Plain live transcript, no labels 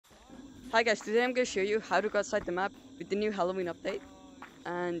Hi guys, today I'm gonna show you how to go outside the map with the new Halloween update.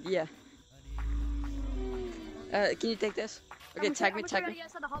 And yeah. Can you take this? Okay, tag me.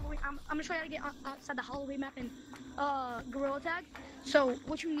 I'm gonna show you how to get outside the Halloween map in Gorilla Tag. So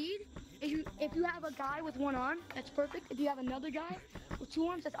what you need is if you have a guy with one arm, that's perfect. If you have another guy with two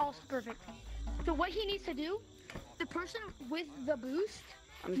arms, that's also perfect. So what he needs to do, the person with the boost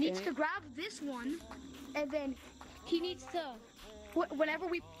needs to grab this one, and then he needs to, whenever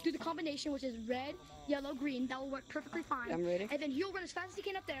we do the combination, which is red, yellow, green, that will work perfectly fine. I'm ready. And then he'll run as fast as he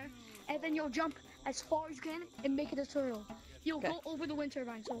can up there, and then you'll jump as far as you can and make it a tutorial. You'll go over the wind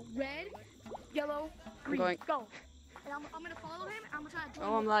turbine. So red, yellow, green, go. And I'm gonna follow him. I'm gonna try to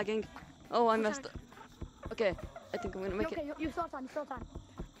join I'm lagging. Oh, I messed up. Okay, I think I'm gonna make it. Okay, you still have time. So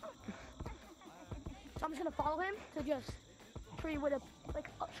I'm just gonna follow him to just show you what a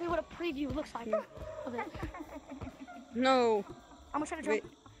preview looks like of it. No. I'm gonna try to jump.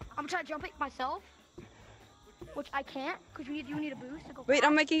 I'm gonna try to jump it myself, which I can't because you need a boost to go. Wait,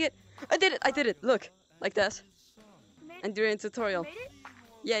 I'm making it. I did it. Look, like this. And during tutorial. You made it?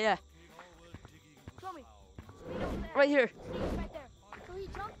 Yeah. Show me. Speed over there. Right here. Speed right there. So he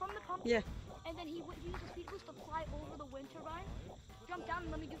jumped from the pump. Yeah. And then he used the speed boost to fly over the wind turbine. Jump down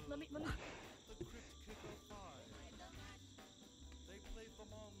and let me.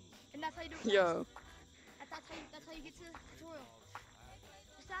 And that's how you do it. Yo. That's how you get to the tutorial.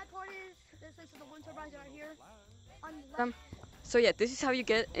 The sad part is since the wind turbines are here. So yeah, this is how you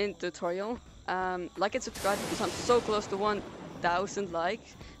get in tutorial. Like and subscribe because I'm so close to 1,000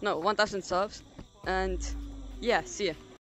 likes. No, 1,000 subs. And yeah, see ya.